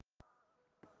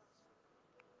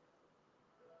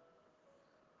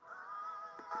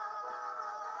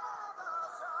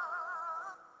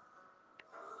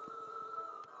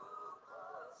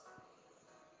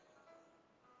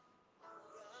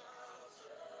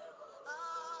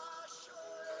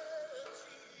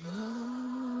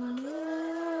Hallelujah.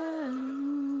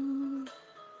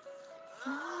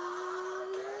 Hallelujah.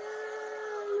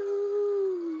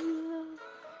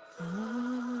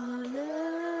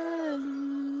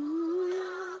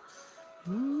 Hallelujah.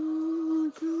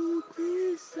 Mutu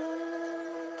Krista.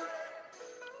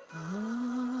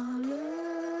 Hallelujah.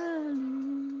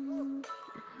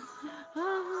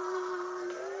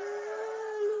 Hallelujah.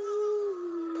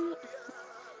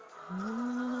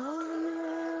 Hallelujah.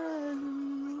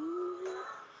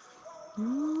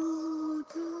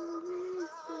 Mutu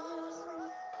Krista.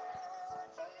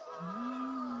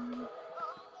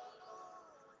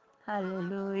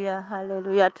 Hallelujah,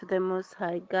 hallelujah to the Most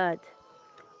High God.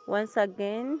 Once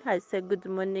again, I say good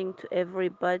morning to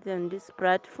everybody on this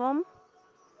platform,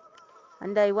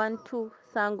 and I want to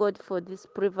thank God for this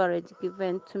privilege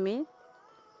given to me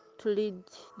to lead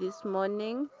this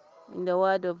morning in the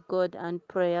Word of God and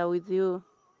prayer with you.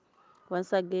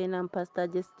 Once again, I'm Pastor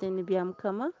Justine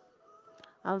Biamkama.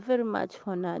 I'm very much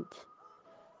honored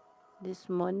this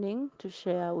morning to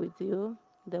share with you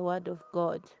the Word of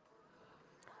God.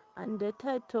 And the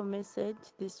title message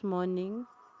this morning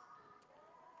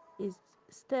is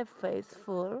Stay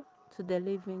Faithful to the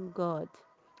Living God.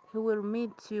 He will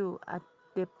meet you at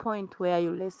the point where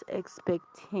you least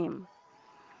expect Him.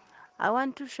 I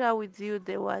want to share with you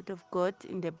the Word of God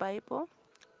in the Bible,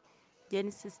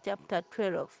 Genesis chapter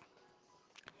 12.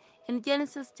 In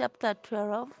Genesis chapter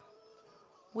 12,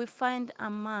 we find a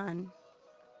man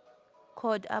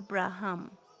called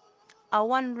Abraham, a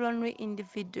one lonely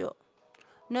individual,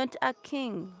 not a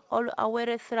king or a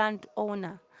wealthy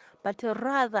landowner, but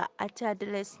rather a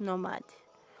childless nomad.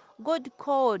 God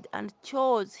called and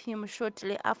chose him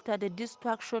shortly after the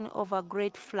destruction of a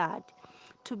great flood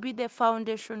to be the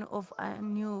foundation of a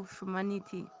new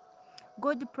humanity.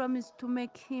 God promised to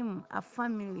make him a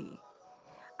family,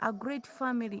 a great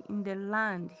family in the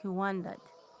land he wandered.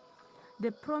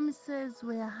 The promises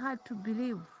were hard to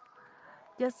believe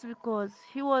just because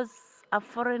he was a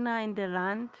foreigner in the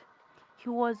land, he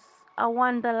was a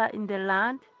wanderer in the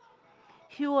land,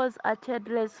 he was a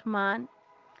childless man,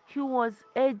 he was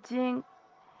aging,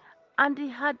 and he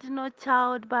had no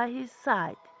child by his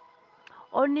side.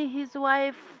 Only his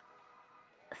wife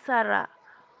Sarah,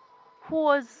 who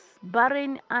was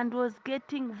barren and was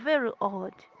getting very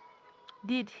old,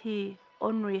 did he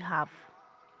only have.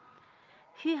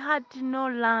 He had no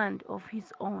land of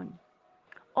his own,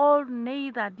 or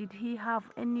neither did he have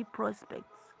any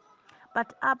prospects.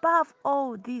 But above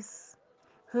all this,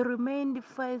 he remained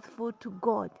faithful to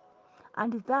God,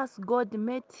 and thus God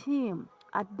met him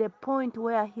at the point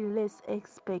where he least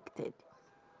expected.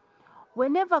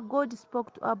 Whenever God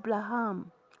spoke to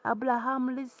Abraham,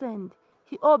 Abraham listened.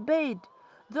 He obeyed,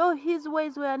 though his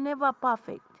ways were never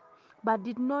perfect, but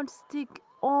did not stick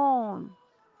on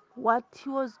what he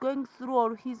was going through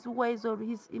or his ways or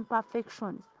his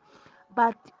imperfections,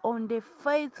 but on the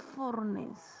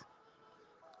faithfulness,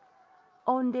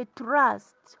 on the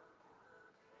trust,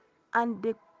 and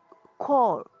the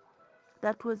call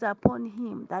that was upon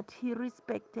him that he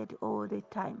respected all the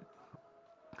time.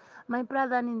 My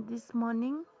brother, in this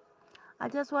morning, I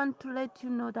just want to let you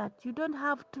know that you don't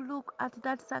have to look at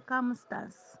that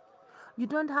circumstance. You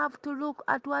don't have to look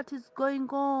at what is going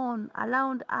on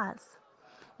around us.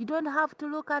 You don't have to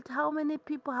look at how many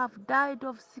people have died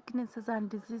of sicknesses and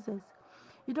diseases.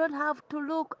 You don't have to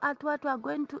look at what we are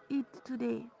going to eat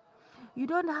today. You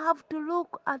don't have to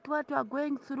look at what you are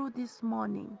going through this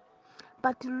morning.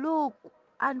 But look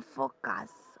and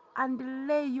focus and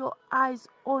lay your eyes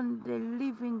on the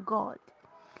living God.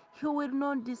 He will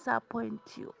not disappoint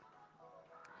you.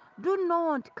 Do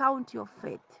not count your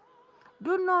fate.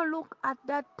 Do not look at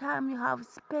that time you have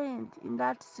spent in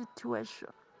that situation.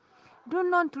 Do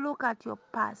not look at your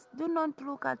past. Do not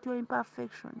look at your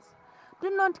imperfections. Do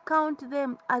not count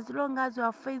them as long as you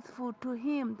are faithful to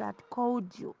Him that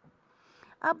called you.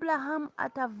 Abraham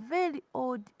at a very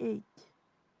old age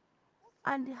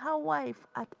and her wife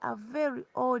at a very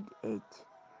old age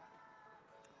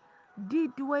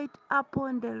did wait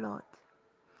upon the Lord,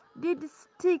 did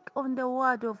stick on the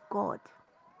word of God,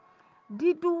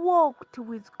 did walk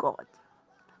with God,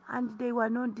 and they were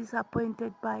not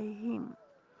disappointed by Him.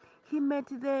 He met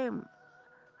them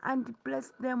and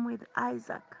blessed them with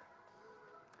Isaac.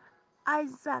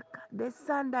 Isaac, the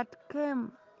son that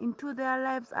came into their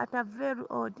lives at a very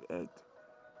old age.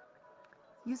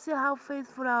 You see how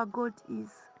faithful our God is,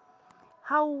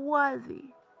 how worthy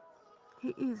He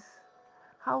is,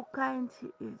 how kind He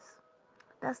is.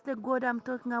 That's the God I'm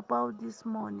talking about this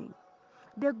morning.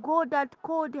 The God that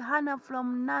called Hannah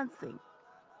from nothing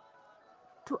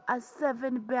to a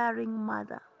seven-bearing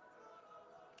mother.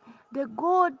 The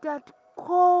God that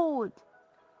called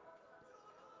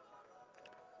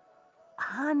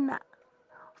Hannah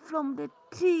from the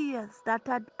tears that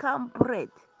had come bread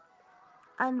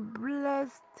and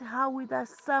blessed her with a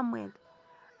Samuel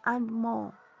and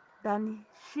more than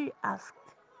she asked.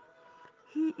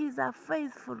 He is a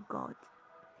faithful God.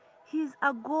 He is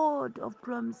a God of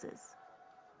promises.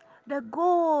 The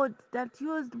God that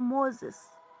used Moses.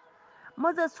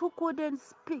 Moses who couldn't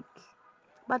speak,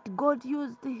 but God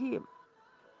used him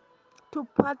to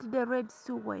part the Red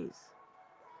Sea ways.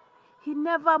 He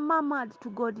never murmured to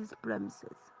God's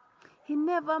promises. He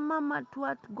never murmured to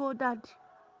what God had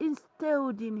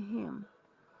instilled in him.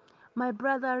 My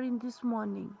brother, in this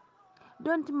morning,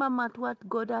 don't murmur at what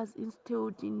God has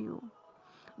instilled in you.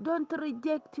 Don't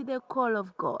reject the call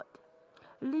of God.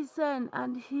 Listen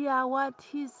and hear what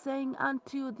He's saying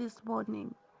unto you this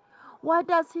morning. What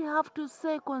does He have to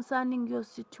say concerning your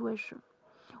situation?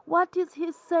 What is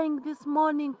He saying this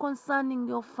morning concerning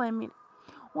your family?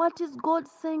 What is God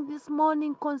saying this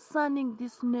morning concerning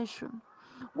this nation?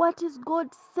 What is God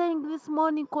saying this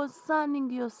morning concerning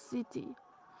your city?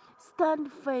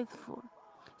 Stand faithful.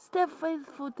 Stay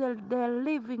faithful to the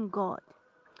living God.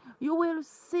 You will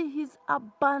see His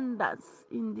abundance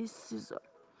in this season.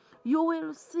 You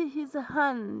will see His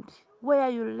hand where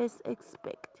you least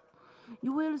expect.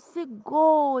 You will see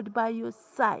God by your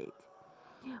side.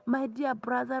 My dear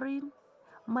brethren,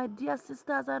 my dear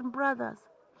sisters and brothers,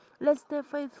 let's stay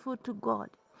faithful to God.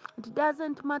 It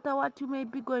doesn't matter what you may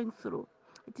be going through.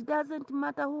 It doesn't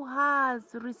matter who has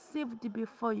received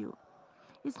before you.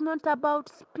 It's not about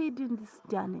speed in this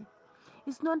journey.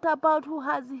 It's not about who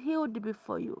has healed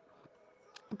before you.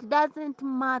 It doesn't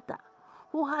matter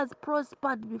who has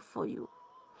prospered before you.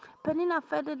 Penina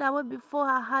faded away before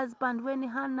her husband when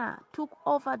Hannah took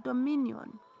over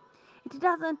dominion. It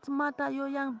doesn't matter your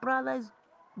young brother is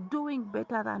doing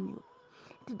better than you.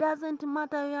 It doesn't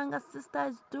matter your younger sister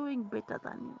is doing better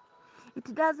than you.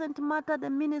 It doesn't matter the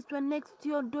ministry next to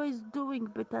your door is doing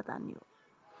better than you.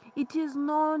 It is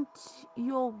not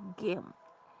your game.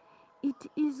 It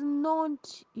is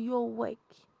not your work.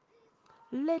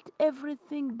 Let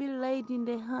everything be laid in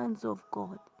the hands of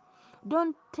God.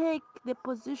 Don't take the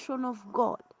position of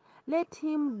God. Let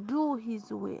Him do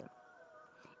His will.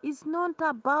 It's not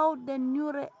about the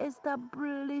newly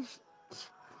established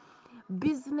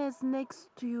business next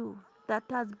to you that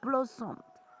has blossomed.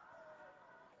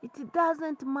 It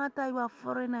doesn't matter you are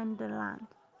foreigner in the land.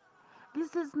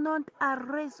 This is not a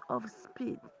race of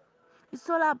speed. It's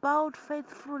all about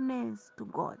faithfulness to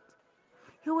God.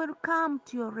 He will come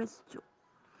to your rescue.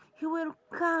 He will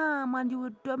come and you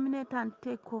will dominate and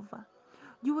take over.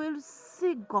 You will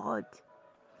see God.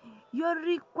 Your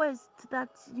request that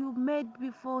you made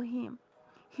before Him,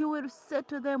 He will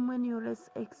settle them when you least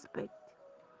expect.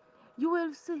 You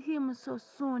will see Him so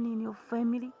soon in your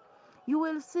family. You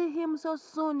will see Him so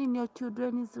soon in your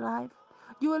children's life.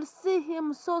 You will see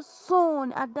Him so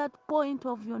soon at that point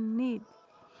of your need.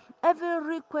 Every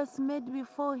request made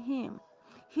before Him,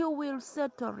 He will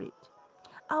settle it.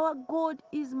 Our God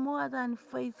is more than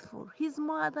faithful. He's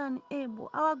more than able.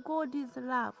 Our God is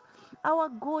love. Our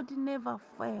God never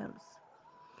fails.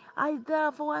 I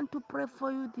therefore want to pray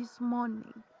for you this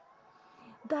morning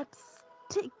that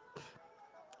stick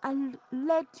and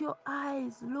let your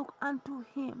eyes look unto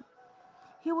Him.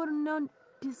 He will not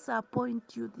disappoint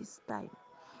you this time.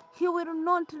 He will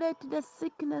not let the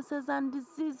sicknesses and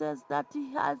diseases that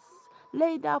He has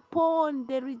laid upon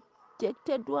the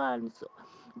rejected ones,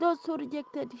 those who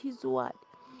rejected His word,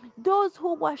 those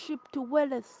who worshipped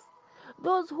wealth,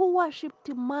 those who worshipped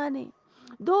money,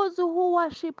 those who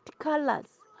worshipped colors,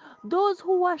 those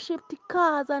who worshipped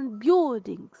cars and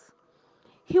buildings.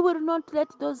 He will not let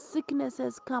those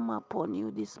sicknesses come upon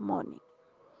you this morning.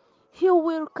 He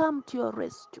will come to your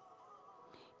rescue.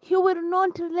 He will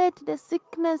not let the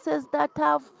sicknesses that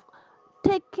have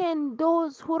taken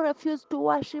those who refuse to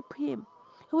worship Him,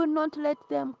 He will not let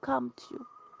them come to you.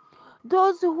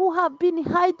 Those who have been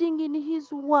hiding in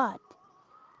His word,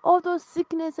 all those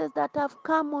sicknesses that have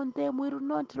come on them will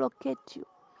not locate you.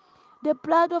 The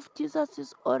blood of Jesus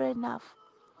is all enough.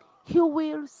 He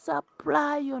will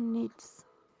supply your needs.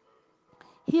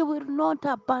 He will not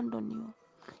abandon you.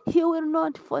 He will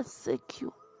not forsake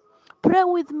you. Pray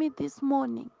with me this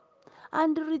morning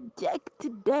and reject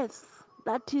death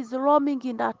that is roaming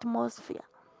in the atmosphere.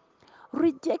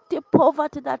 Reject the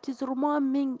poverty that is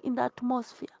roaming in the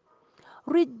atmosphere.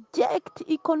 Reject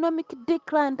economic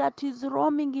decline that is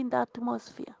roaming in the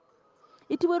atmosphere.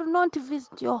 It will not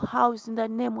visit your house in the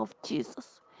name of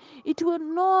Jesus. It will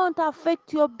not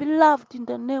affect your beloved in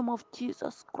the name of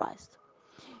Jesus Christ.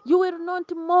 You will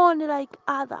not mourn like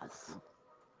others.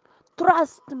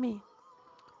 Trust me.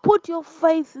 Put your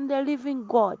faith in the living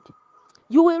God.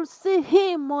 You will see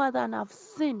Him more than I've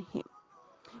seen Him.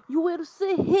 You will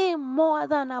see Him more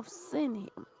than I've seen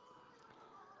Him.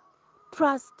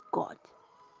 Trust God.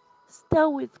 Stay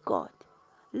with God.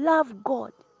 Love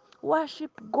God.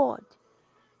 Worship God.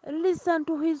 Listen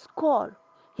to His call.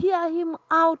 Hear Him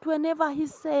out whenever He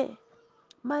say,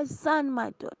 my son,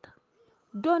 my daughter,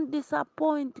 don't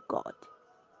disappoint God.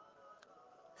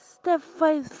 Stay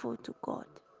faithful to God.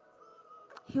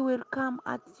 He will come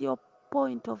at your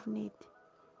point of need.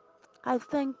 I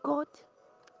thank God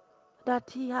that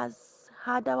He has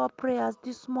heard our prayers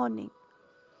this morning.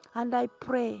 And I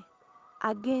pray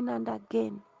again and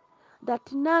again that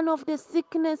none of the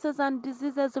sicknesses and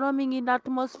diseases roaming in the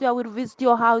atmosphere will visit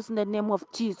your house in the name of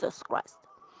Jesus Christ.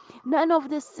 None of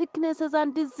the sicknesses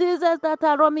and diseases that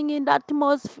are roaming in the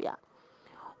atmosphere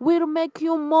will make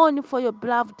you mourn for your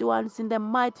beloved ones in the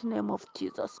mighty name of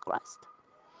Jesus Christ.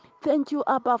 Thank you,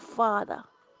 Abba Father,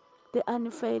 the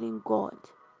unfailing God,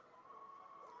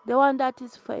 the one that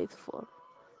is faithful.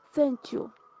 Thank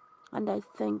you, and I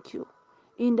thank you.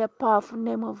 In the powerful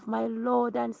name of my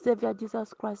Lord and Savior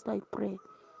Jesus Christ, I pray.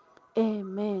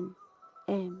 Amen.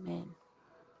 Amen.